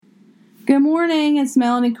Good morning, it's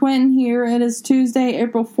Melanie Quinton here. It is Tuesday,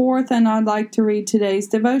 April 4th, and I'd like to read today's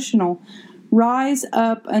devotional. Rise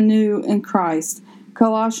up anew in Christ.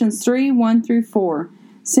 Colossians 3:1-4.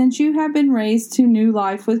 Since you have been raised to new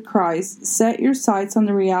life with Christ, set your sights on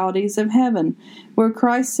the realities of heaven, where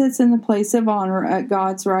Christ sits in the place of honor at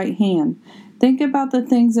God's right hand. Think about the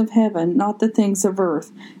things of heaven, not the things of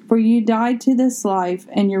earth, for you died to this life,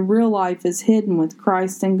 and your real life is hidden with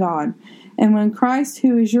Christ in God. And when Christ,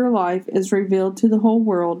 who is your life, is revealed to the whole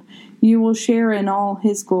world, you will share in all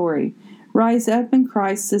his glory. Rise up in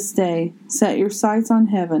Christ this day. Set your sights on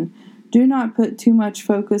heaven. Do not put too much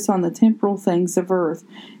focus on the temporal things of earth.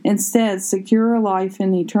 Instead, secure a life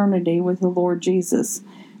in eternity with the Lord Jesus.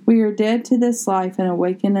 We are dead to this life and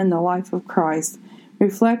awaken in the life of Christ.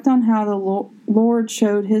 Reflect on how the Lord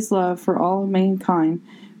showed his love for all of mankind.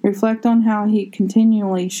 Reflect on how he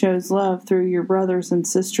continually shows love through your brothers and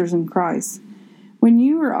sisters in Christ. When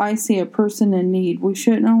you or I see a person in need, we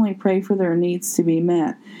shouldn't only pray for their needs to be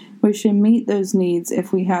met. We should meet those needs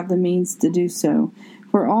if we have the means to do so.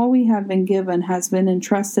 For all we have been given has been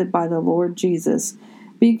entrusted by the Lord Jesus.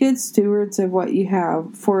 Be good stewards of what you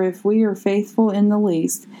have, for if we are faithful in the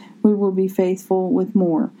least, we will be faithful with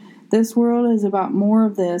more. This world is about more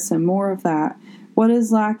of this and more of that. What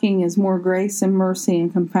is lacking is more grace and mercy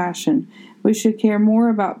and compassion. We should care more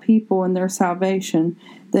about people and their salvation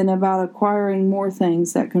than about acquiring more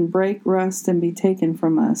things that can break, rust, and be taken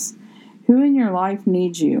from us. Who in your life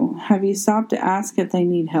needs you? Have you stopped to ask if they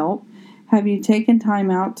need help? Have you taken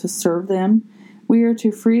time out to serve them? We are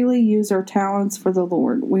to freely use our talents for the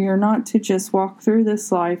Lord. We are not to just walk through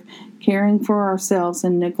this life caring for ourselves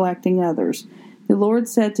and neglecting others. The Lord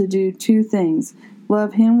said to do two things: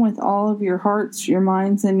 love him with all of your hearts, your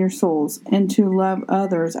minds, and your souls, and to love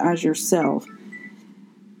others as yourself.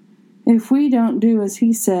 If we don't do as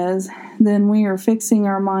he says, then we are fixing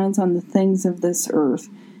our minds on the things of this earth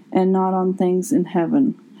and not on things in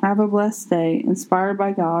heaven. Have a blessed day, inspired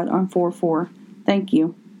by God on 4:4. Thank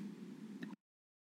you.